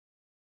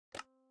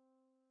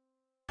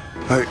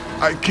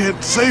I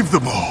can't save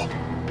them all.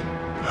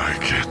 I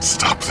can't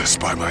stop this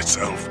by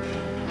myself.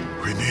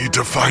 We need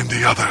to find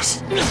the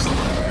others.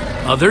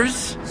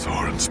 Others?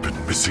 Soren's been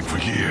missing for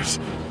years.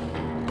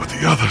 But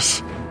the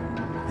others,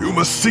 you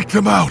must seek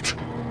them out.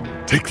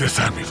 Take this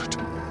amulet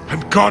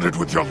and guard it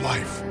with your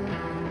life.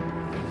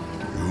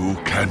 You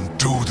can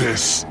do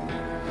this.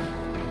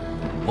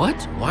 What?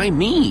 Why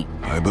me?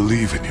 I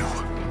believe in you.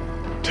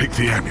 Take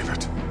the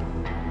amulet.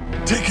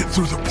 Take it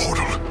through the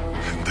portal,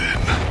 and then...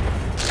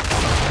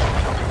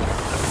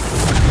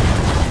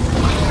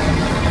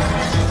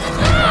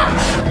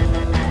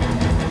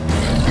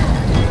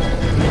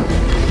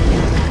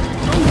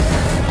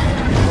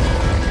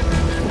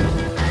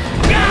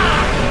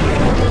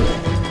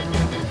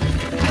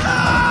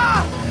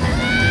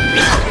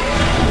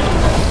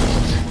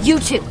 You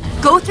two,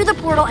 go through the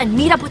portal and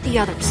meet up with the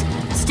others.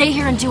 Stay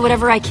here and do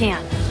whatever I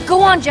can.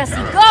 Go on, Jesse,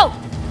 go!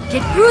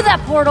 Get through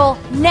that portal,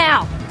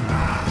 now!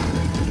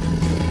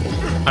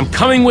 I'm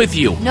coming with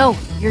you. No,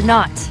 you're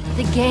not.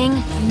 The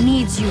gang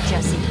needs you,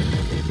 Jesse.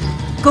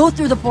 Go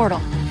through the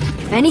portal.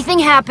 If anything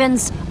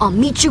happens, I'll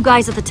meet you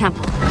guys at the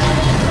temple.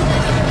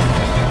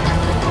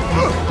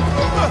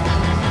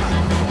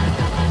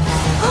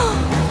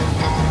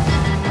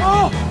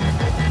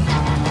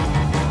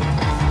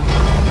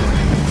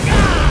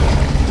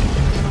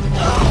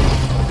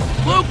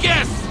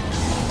 Lucas!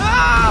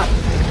 Ah!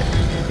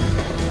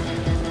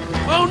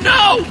 Oh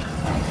no!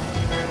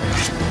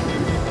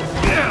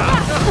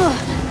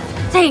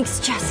 Thanks,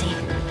 Jesse.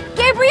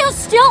 Gabriel's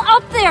still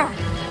up there!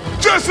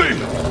 Jesse!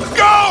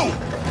 Go!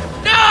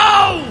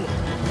 No!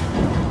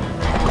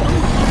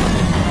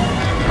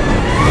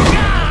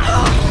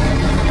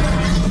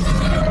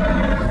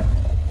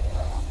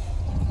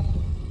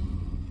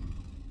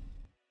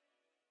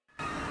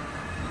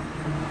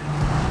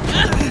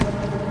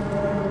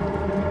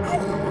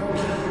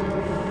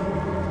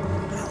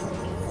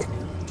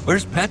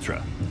 Where's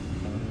Petra?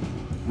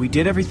 We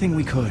did everything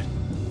we could.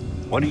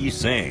 What are you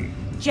saying?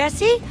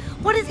 Jesse?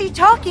 What is he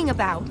talking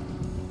about?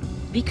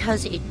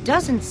 Because it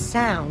doesn't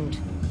sound...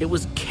 It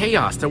was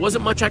chaos. There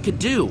wasn't much I could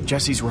do.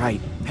 Jesse's right.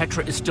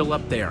 Petra is still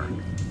up there.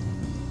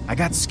 I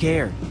got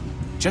scared.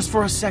 Just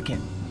for a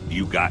second.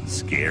 You got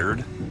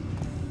scared?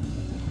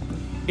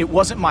 It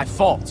wasn't my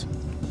fault.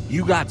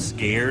 You got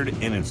scared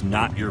and it's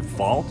not your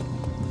fault?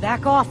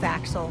 Back off,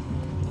 Axel.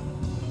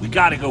 We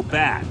gotta go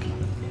back.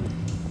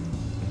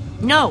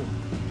 No.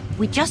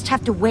 We just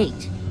have to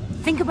wait.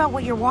 Think about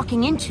what you're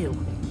walking into.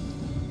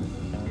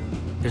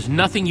 There's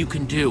nothing you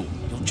can do.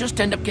 You'll just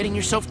end up getting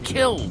yourself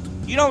killed.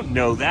 You don't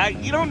know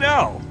that. You don't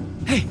know.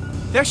 Hey,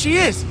 there she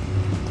is!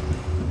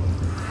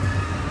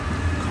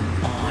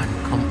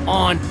 Come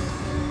on.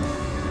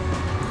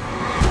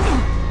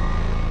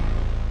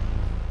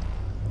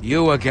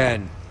 You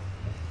again.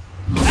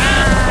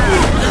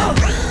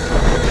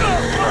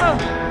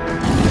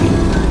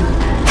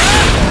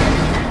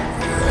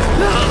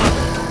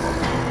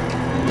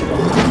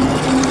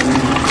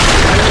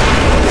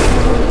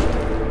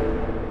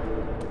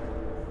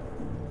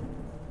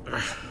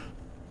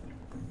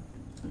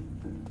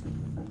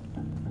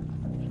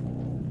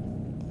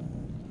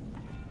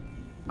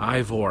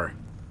 Ivor.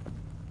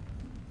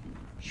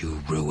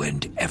 You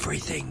ruined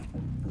everything.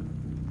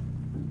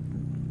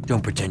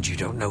 Don't pretend you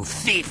don't know,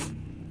 thief!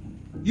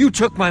 You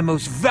took my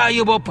most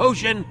valuable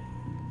potion,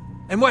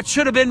 and what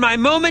should have been my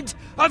moment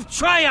of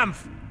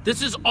triumph!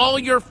 This is all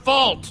your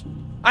fault!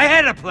 I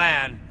had a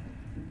plan,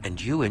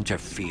 and you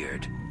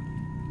interfered.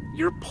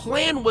 Your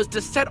plan was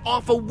to set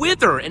off a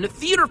wither in a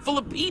theater full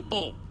of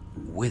people!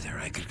 Wither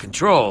I could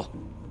control.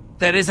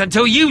 That is,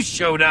 until you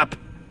showed up!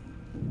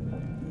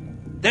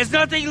 There's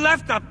nothing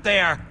left up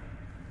there!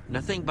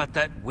 Nothing but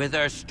that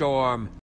wither storm.